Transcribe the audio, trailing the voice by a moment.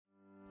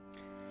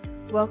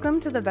Welcome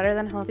to the Better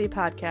Than Healthy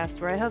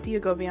podcast, where I help you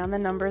go beyond the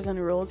numbers and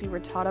rules you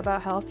were taught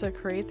about health to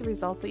create the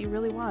results that you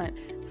really want,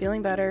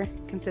 feeling better,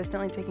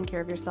 consistently taking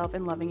care of yourself,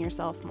 and loving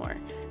yourself more.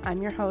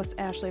 I'm your host,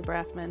 Ashley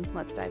Brathman.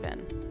 Let's dive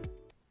in.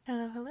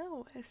 Hello.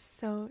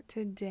 So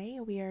today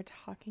we are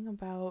talking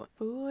about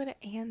food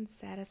and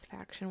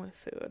satisfaction with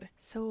food.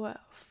 So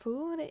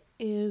food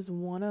is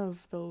one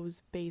of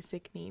those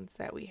basic needs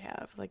that we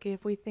have. Like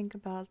if we think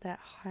about that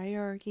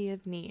hierarchy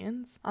of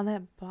needs, on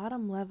that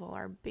bottom level,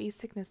 our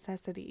basic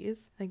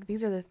necessities, like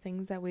these are the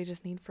things that we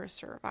just need for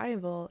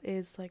survival,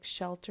 is like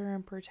shelter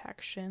and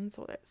protection,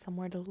 so that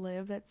somewhere to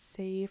live that's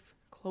safe,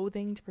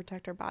 clothing to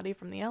protect our body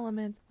from the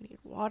elements, we need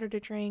water to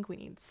drink, we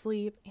need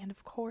sleep, and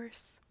of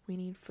course, we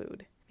need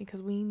food.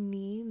 Because we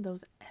need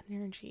those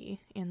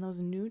energy and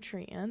those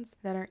nutrients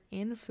that are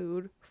in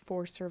food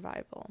for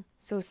survival.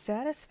 So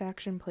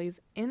satisfaction plays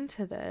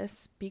into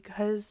this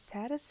because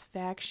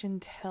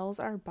satisfaction tells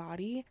our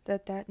body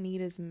that that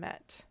need is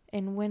met.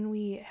 And when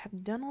we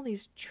have done all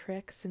these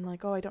tricks and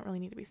like, oh, I don't really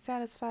need to be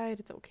satisfied,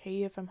 it's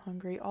okay if I'm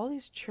hungry, all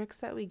these tricks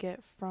that we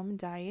get from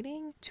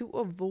dieting to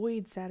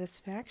avoid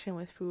satisfaction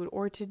with food,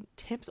 or to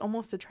tips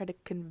almost to try to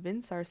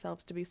convince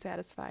ourselves to be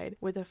satisfied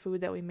with a food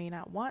that we may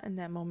not want in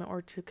that moment,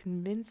 or to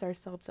convince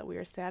ourselves that we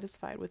are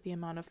satisfied with the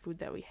amount of food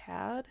that we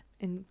had,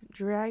 and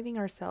driving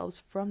ourselves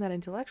from that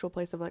intellectual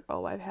place of like,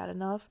 oh, I've had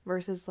enough,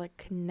 versus like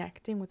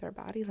connecting with our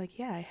body like,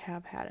 yeah, I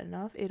have had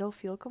enough. It'll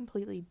feel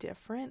completely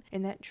different.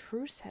 And that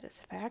true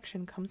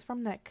satisfaction comes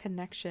from that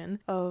connection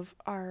of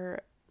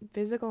our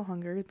physical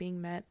hunger being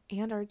met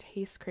and our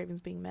taste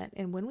cravings being met.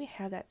 And when we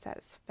have that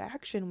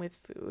satisfaction with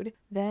food,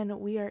 then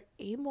we are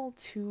able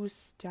to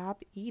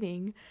stop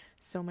eating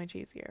so much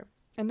easier.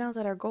 And now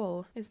that our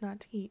goal is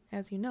not to eat,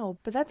 as you know,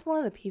 but that's one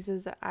of the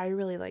pieces that I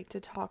really like to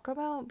talk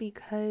about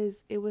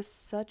because it was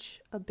such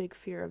a big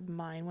fear of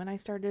mine when I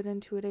started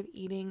intuitive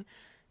eating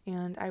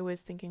and I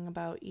was thinking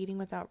about eating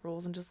without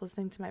rules and just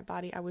listening to my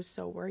body. I was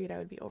so worried I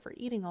would be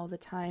overeating all the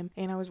time,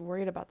 and I was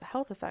worried about the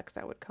health effects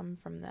that would come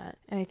from that.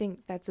 And I think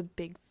that's a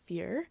big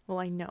fear. Well,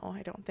 I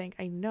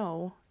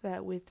know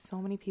that with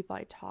so many people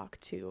I talk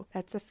to,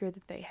 that's a fear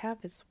that they have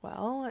as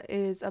well,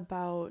 is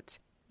about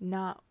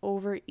not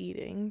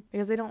overeating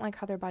because they don't like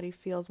how their body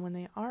feels when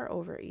they are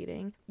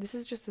overeating. This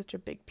is just such a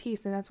big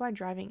piece, and that's why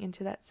driving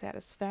into that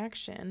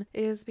satisfaction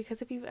is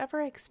because if you've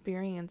ever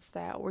experienced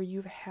that where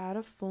you've had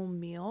a full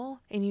meal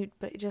and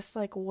but it just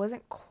like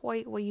wasn't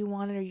quite what you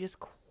wanted, or you just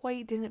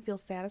quite didn't feel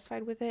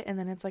satisfied with it, and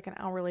then it's like an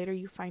hour later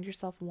you find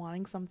yourself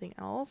wanting something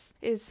else,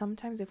 is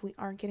sometimes if we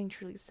aren't getting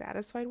truly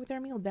satisfied with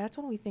our meal, that's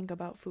when we think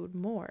about food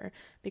more,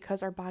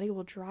 because our body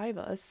will drive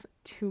us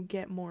to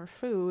get more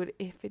food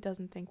if it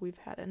doesn't think we've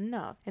had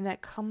enough. And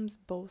that comes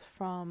both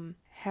from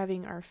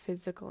having our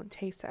physical and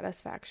taste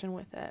satisfaction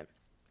with it.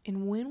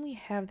 And when we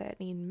have that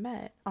need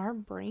met, our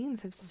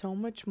brains have so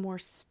much more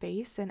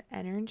space and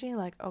energy,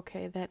 like,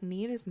 okay, that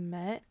need is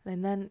met.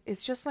 And then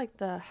it's just like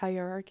the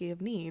hierarchy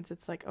of needs.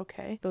 It's like,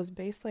 okay, those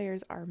base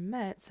layers are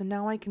met, so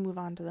now I can move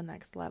on to the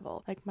next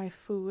level. Like my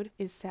food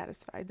is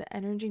satisfied. The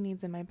energy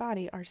needs in my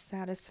body are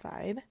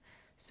satisfied.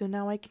 So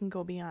now I can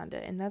go beyond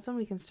it. And that's when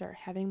we can start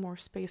having more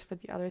space for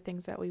the other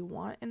things that we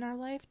want in our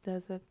life,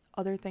 the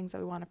other things that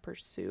we want to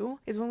pursue,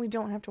 is when we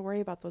don't have to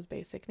worry about those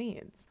basic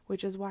needs.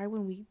 Which is why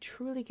when we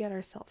truly get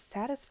ourselves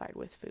satisfied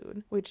with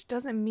food, which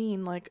doesn't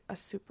mean like a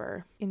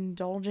super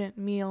indulgent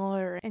meal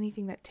or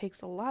anything that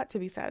takes a lot to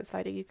be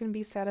satisfied. You can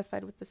be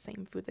satisfied with the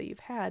same food that you've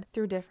had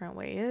through different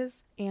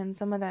ways. And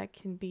some of that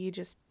can be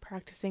just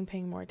practicing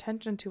paying more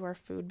attention to our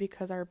food,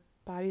 because our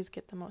bodies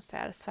get the most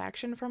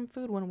satisfaction from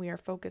food when we are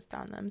focused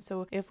on them.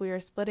 So if we are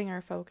splitting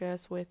our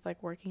focus with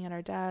like working at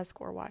our desk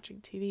or watching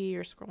TV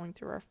or scrolling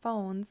through our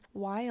phones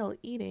while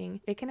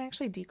eating, it can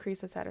actually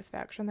decrease the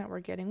satisfaction that we're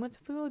getting with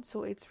food.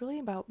 So it's really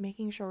about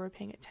making sure we're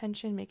paying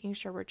attention, making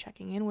sure we're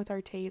checking in with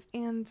our taste.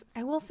 And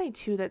I will say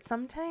too that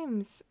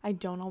sometimes I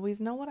don't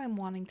always know what I'm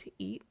wanting to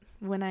eat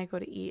when I go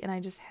to eat, and I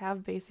just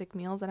have basic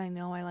meals that I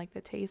know I like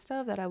the taste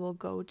of that I will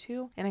go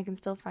to, and I can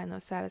still find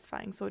those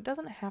satisfying. So it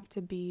doesn't have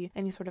to be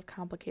any sort of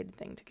complicated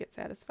thing to get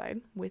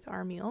satisfied with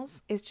our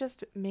meals. It's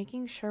just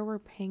making sure we're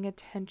paying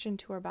attention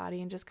to our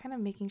body and just kind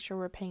of making sure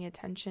we're paying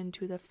attention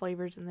to the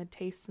flavors and the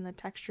tastes and the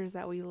textures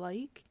that we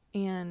like.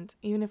 And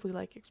even if we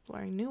like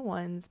exploring new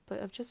ones, but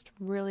of just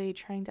really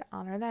trying to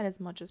honor that as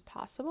much as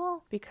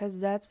possible, because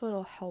that's what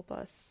will help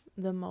us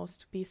the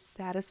most be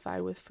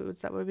satisfied with food,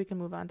 so that way we can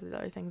move on to the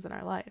other things in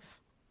our life.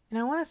 And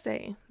I want to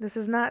say, this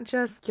is not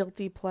just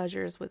guilty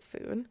pleasures with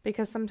food,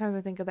 because sometimes we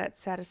think of that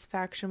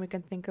satisfaction, we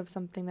can think of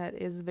something that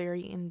is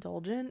very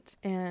indulgent,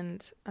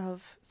 and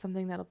of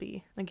something that'll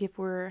be, like if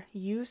we're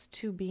used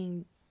to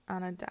being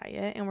on a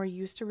diet and we're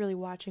used to really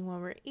watching what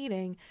we're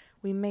eating,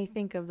 we may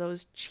think of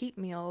those cheat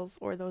meals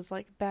or those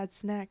like bad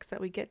snacks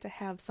that we get to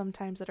have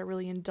sometimes that are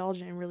really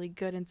indulgent and really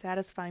good and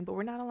satisfying, but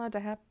we're not allowed to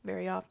have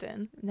very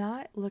often.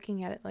 Not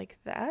looking at it like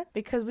that,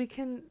 because we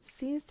can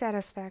see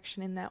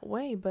satisfaction in that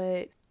way,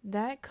 but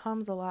that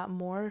comes a lot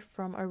more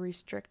from a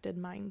restricted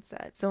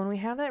mindset. So when we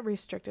have that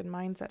restricted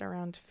mindset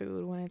around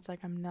food, when it's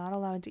like I'm not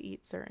allowed to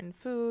eat certain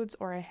foods,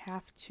 or I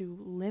have to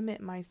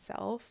limit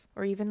myself,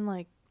 or even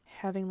like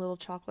having little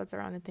chocolates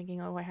around and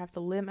thinking, oh, I have to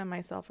limit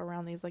myself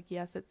around these. Like,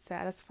 yes, it's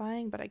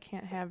satisfying, but I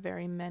can't have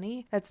very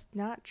many. That's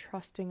not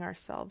trusting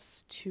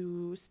ourselves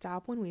to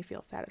stop when we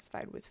feel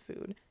satisfied with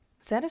food.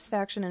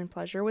 Satisfaction and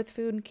pleasure with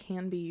food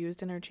can be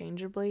used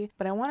interchangeably,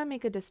 but I want to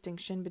make a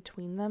distinction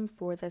between them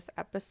for this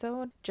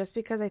episode, just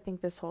because I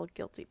think this whole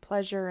guilty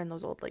pleasure and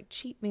those old like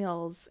cheat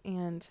meals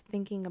and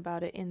thinking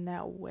about it in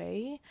that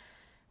way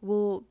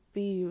will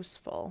be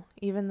useful,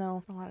 even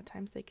though a lot of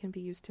times they can be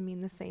used to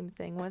mean the same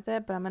thing with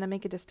it, but I'm going to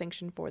make a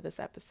distinction for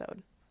this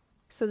episode.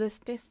 So this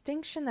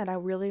distinction that I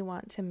really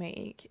want to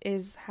make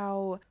is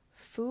how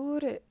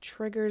food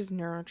triggers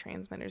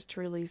neurotransmitters to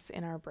release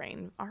in our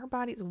brain. Our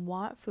bodies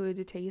want food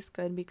to taste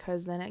good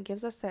because then it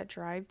gives us that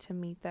drive to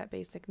meet that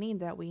basic need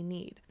that we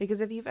need.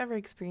 Because if you've ever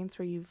experienced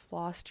where you've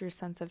lost your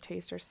sense of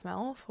taste or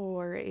smell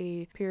for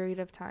a period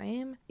of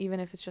time, even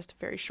if it's just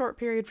a very short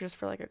period, just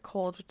for like a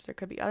cold, which there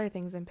could be other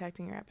things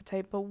impacting your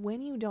appetite, but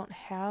when you don't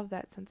have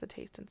that sense of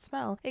taste and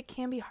smell, it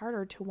can be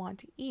harder to want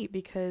to eat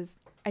because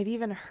I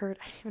even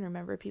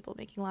remember people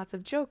making lots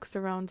of jokes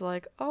around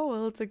like, oh,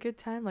 well, it's a good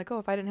time. Like, oh,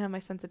 if I didn't have my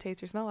sense of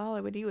taste or smell, all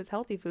I would eat was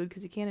healthy food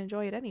because you can't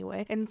enjoy it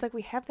anyway. And it's like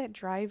we have that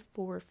drive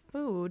for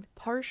food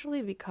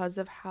partially because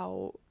of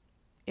how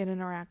it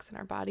interacts in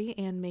our body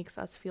and makes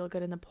us feel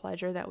good in the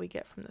pleasure that we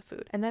get from the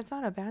food. And that's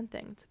not a bad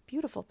thing. It's a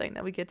beautiful thing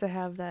that we get to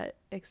have that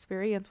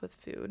experience with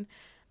food.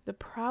 The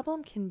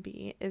problem can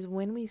be is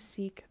when we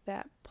seek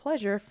that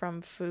pleasure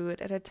from food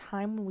at a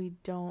time when we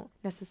don't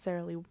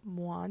necessarily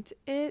want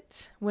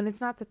it, when it's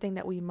not the thing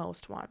that we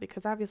most want,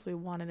 because obviously we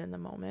want it in the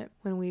moment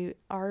when we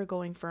are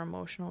going for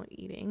emotional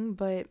eating,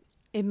 but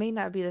it may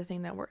not be the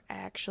thing that we're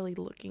actually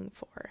looking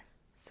for.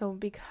 So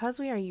because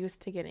we are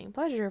used to getting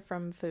pleasure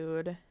from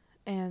food,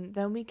 and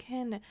then we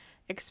can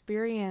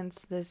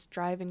experience this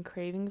drive and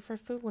craving for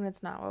food when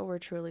it's not what we're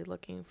truly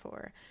looking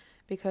for.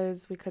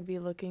 Because we could be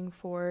looking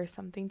for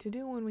something to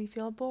do when we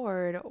feel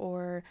bored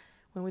or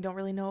when we don't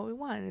really know what we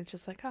want. It's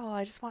just like, oh,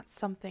 I just want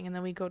something. And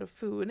then we go to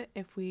food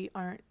if we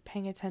aren't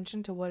paying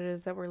attention to what it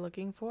is that we're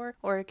looking for.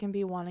 Or it can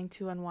be wanting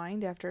to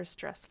unwind after a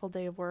stressful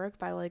day of work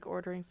by like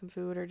ordering some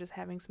food or just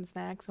having some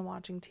snacks and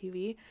watching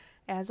TV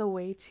as a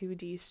way to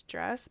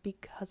de-stress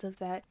because of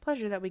that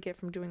pleasure that we get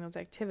from doing those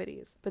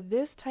activities. But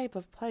this type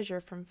of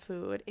pleasure from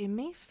food, it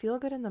may feel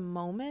good in the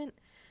moment,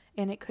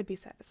 and it could be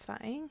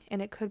satisfying,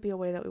 and it could be a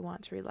way that we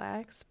want to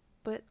relax,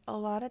 but a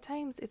lot of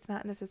times it's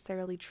not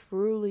necessarily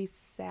truly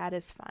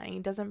satisfying.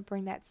 It doesn't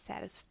bring that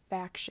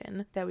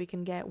satisfaction that we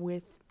can get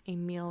with a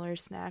meal or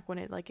snack when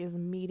it like is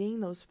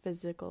meeting those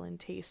physical and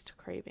taste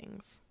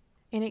cravings.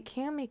 And it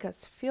can make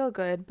us feel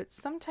good, but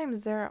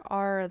sometimes there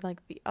are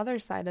like the other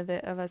side of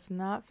it of us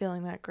not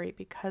feeling that great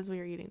because we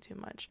are eating too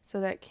much. So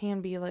that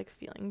can be like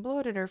feeling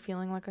bloated or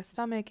feeling like a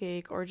stomach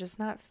ache or just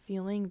not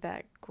feeling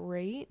that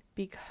great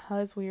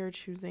because we are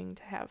choosing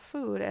to have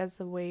food as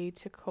a way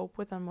to cope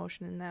with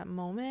emotion in that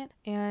moment.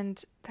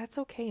 And that's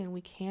okay, and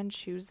we can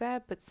choose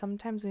that, but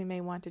sometimes we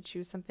may want to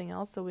choose something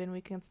else. So when we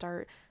can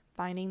start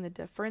finding the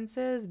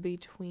differences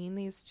between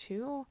these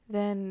two,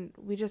 then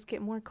we just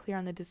get more clear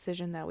on the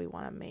decision that we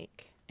want to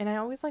make. And I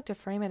always like to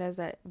frame it as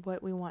that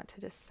what we want to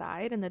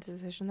decide and the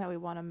decision that we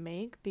want to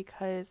make,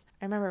 because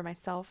I remember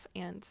myself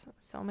and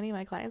so many of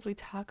my clients, we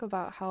talk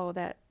about how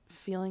that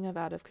feeling of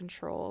out of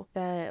control,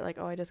 that like,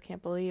 oh, I just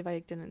can't believe I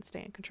didn't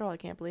stay in control. I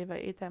can't believe I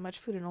ate that much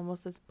food, and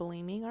almost this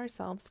blaming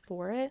ourselves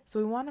for it. So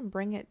we want to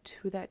bring it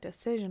to that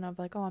decision of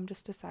like, oh, I'm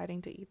just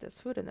deciding to eat this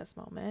food in this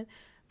moment,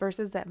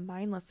 versus that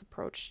mindless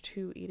approach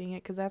to eating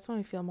it, because that's when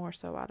we feel more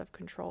so out of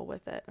control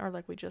with it, or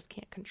like we just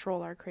can't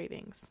control our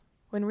cravings.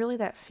 When really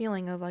that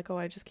feeling of like, oh,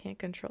 I just can't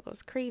control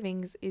those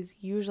cravings is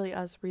usually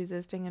us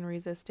resisting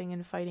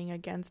and fighting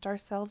against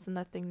ourselves and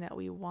the thing that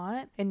we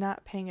want, and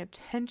not paying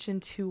attention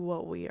to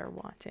what we are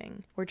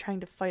wanting. We're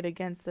trying to fight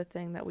against the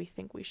thing that we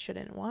think we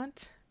shouldn't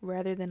want,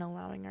 rather than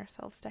allowing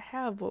ourselves to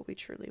have what we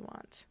truly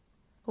want.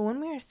 But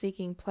when we are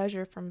seeking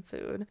pleasure from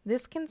food,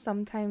 this can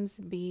sometimes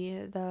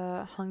be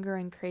the hunger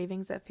and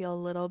cravings that feel a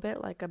little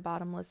bit like a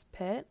bottomless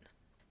pit.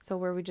 So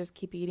where we just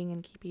keep eating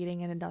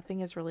and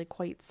nothing is really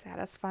quite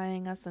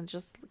satisfying us, and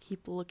just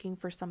keep looking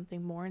for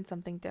something more and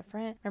something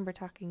different. I remember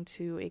talking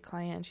to a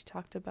client, and she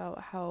talked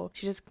about how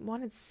she just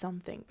wanted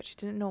something, but she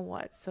didn't know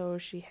what. So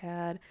she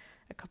had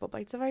a couple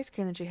bites of ice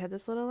cream, and she had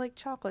this little like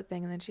chocolate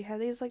thing, and then she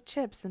had these like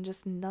chips, and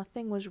just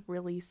nothing was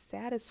really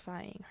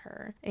satisfying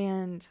her.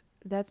 And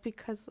that's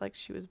because like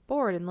she was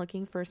bored and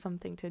looking for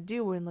something to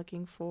do, and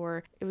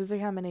it was a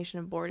combination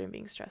of bored and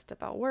being stressed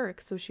about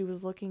work. So she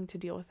was looking to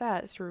deal with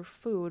that through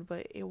food,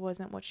 but it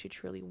wasn't what she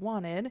truly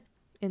wanted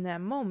in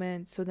that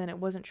moment. So then it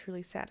wasn't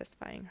truly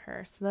satisfying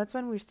her. So that's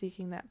when we're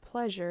seeking that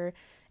pleasure.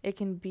 It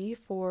can be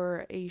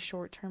for a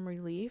short-term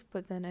relief,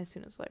 but then as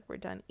soon as like we're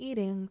done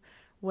eating,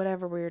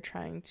 whatever we're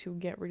trying to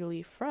get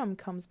relief from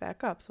comes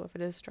back up. So if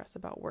it is stress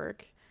about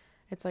work,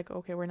 it's like,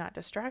 okay, we're not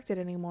distracted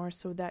anymore.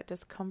 So that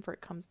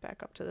discomfort comes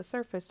back up to the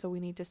surface. So we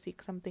need to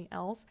seek something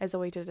else as a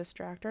way to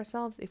distract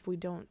ourselves if we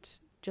don't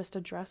just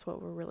address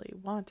what we're really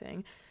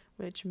wanting,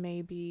 which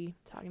may be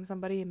talking to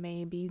somebody,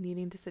 may be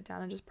needing to sit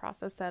down and just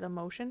process that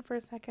emotion for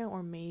a second,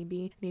 or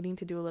maybe needing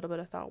to do a little bit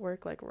of thought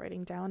work, like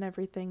writing down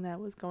everything that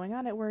was going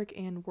on at work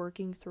and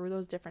working through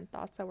those different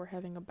thoughts that we're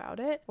having about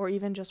it, or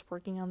even just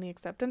working on the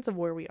acceptance of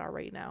where we are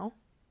right now.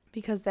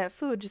 Because that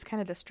food just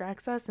kind of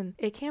distracts us, and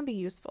it can be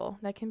useful.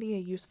 That can be a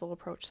useful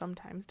approach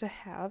sometimes to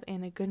have,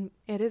 and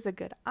it is a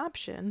good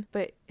option,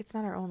 but it's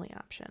not our only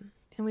option.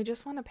 And we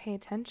just want to pay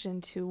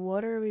attention to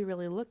what are we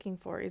really looking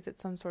for? Is it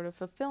some sort of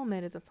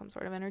fulfillment? Is it some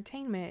sort of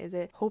entertainment? Is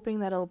it hoping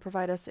that it'll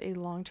provide us a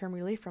long-term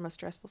relief from a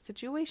stressful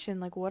situation?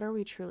 Like, what are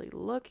we truly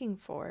looking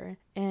for?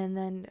 And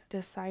then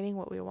deciding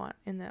what we want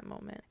in that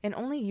moment. And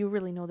only you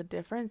really know the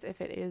difference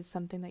if it is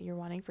something that you're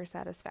wanting for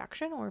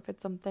satisfaction, or if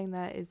it's something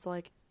that is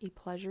like a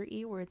pleasure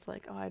eat where it's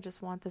like, oh, I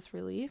just want this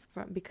relief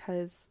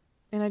because...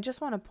 And I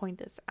just want to point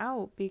this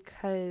out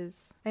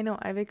because I know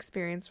I've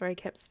experienced where I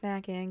kept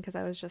snacking because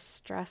I was just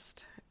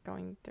stressed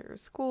going through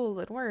school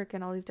and work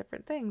and all these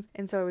different things.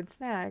 And so I would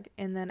snack.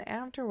 And then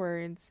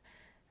afterwards,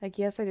 like,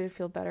 yes, I did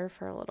feel better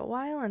for a little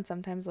while. And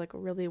sometimes like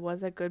really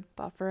was a good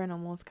buffer and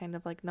almost kind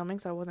of like numbing.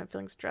 So I wasn't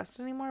feeling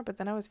stressed anymore. But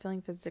then I was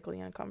feeling physically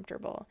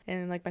uncomfortable.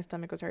 And like my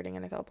stomach was hurting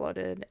and I felt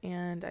bloated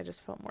and I just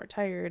felt more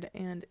tired.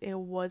 And it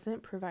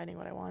wasn't providing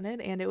what I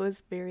wanted. And it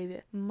was very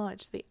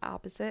much the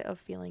opposite of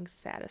feeling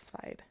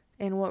satisfied.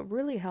 And what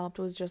really helped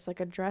was just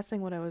like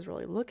addressing what I was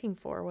really looking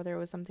for, whether it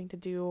was something to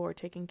do or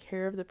taking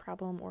care of the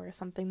problem or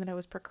something that I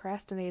was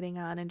procrastinating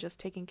on, and just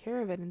taking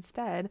care of it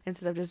instead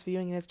of just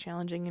viewing it as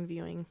challenging and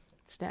viewing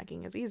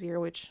snacking as easier,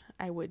 which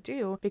I would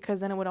do, because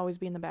then it would always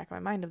be in the back of my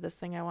mind of this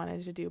thing I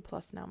wanted to do,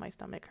 plus now my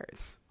stomach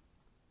hurts.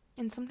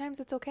 And sometimes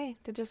it's okay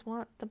to just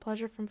want the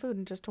pleasure from food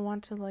and just to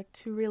want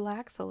to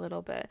relax a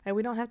little bit. And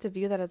we don't have to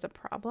view that as a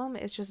problem.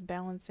 It's just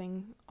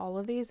balancing all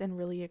of these and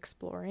really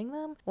exploring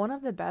them. One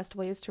of the best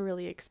ways to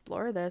really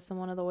explore this, and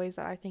one of the ways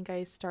that I think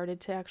I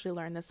started to actually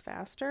learn this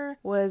faster,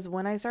 was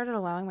when I started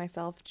allowing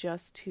myself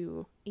just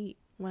to eat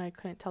when I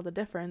couldn't tell the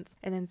difference,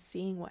 and then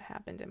seeing what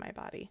happened in my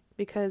body.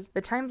 Because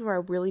the times where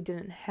I really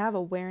didn't have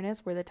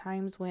awareness were the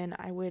times when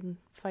I would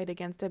fight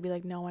against it, be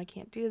like, no, I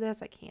can't do this,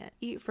 I can't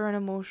eat for an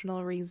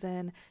emotional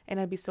reason, and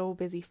I'd be so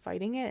busy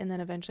fighting it, and then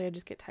eventually I'd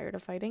just get tired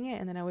of fighting it,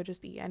 and then I would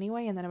just eat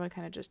anyway, and then I would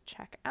kind of just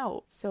check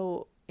out.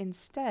 So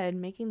instead,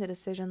 making the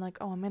decision like,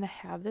 oh, I'm gonna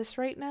have this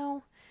right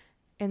now,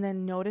 and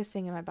then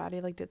noticing in my body,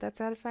 like, did that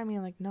satisfy me?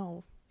 I'm like,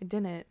 no, it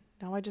didn't.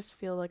 Now I just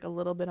feel like a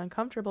little bit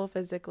uncomfortable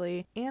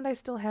physically, and I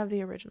still have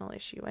the original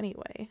issue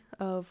anyway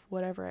of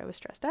whatever I was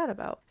stressed out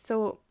about.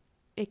 So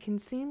it can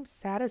seem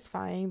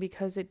satisfying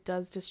because it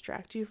does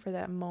distract you for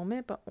that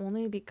moment, but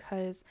only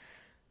because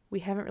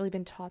we haven't really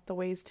been taught the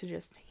ways to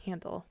just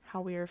handle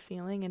how we are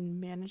feeling and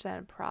manage that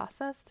and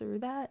process through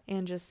that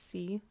and just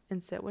see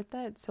and sit with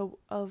that. So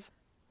of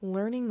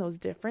learning those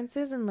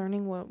differences and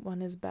learning what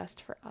one is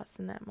best for us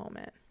in that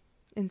moment.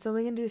 And so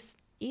we can just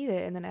eat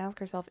it and then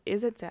ask ourselves,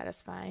 is it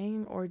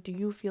satisfying, or do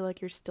you feel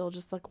like you're still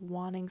just like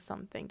wanting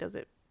something? Did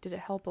it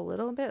help a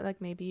little bit?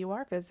 Like maybe you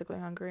are physically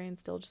hungry and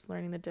still just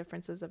learning the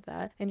differences of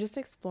that and just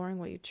exploring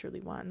what you truly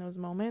want in those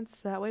moments.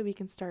 So that way we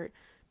can start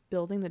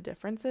building the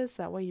differences.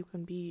 That way you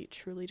can be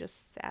truly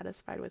just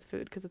satisfied with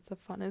food, because it's the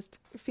funnest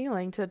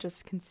feeling to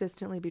just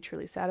consistently be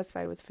truly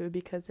satisfied with food,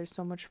 because there's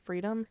so much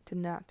freedom to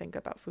not think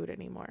about food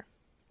anymore,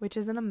 which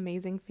is an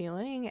amazing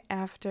feeling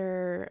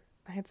after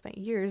I had spent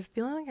years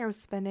feeling like I was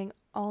spending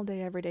all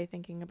day, every day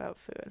thinking about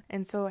food.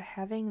 And so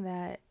having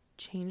that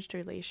changed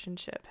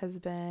relationship has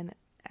been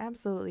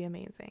absolutely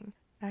amazing.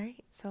 All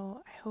right,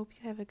 so I hope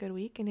you have a good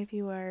week. And if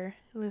you are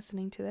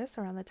listening to this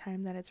around the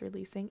time that it's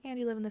releasing and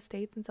you live in the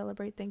States and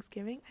celebrate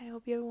Thanksgiving, I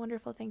hope you have a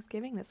wonderful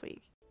Thanksgiving this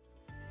week.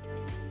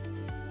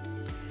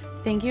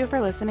 Thank you for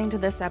listening to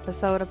this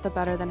episode of the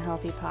Better Than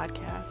Healthy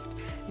podcast.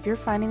 If you're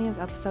finding these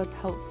episodes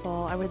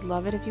helpful, I would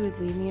love it if you would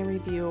leave me a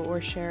review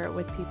or share it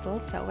with people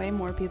so that way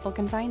more people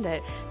can find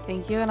it.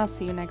 Thank you, and I'll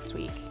see you next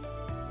week.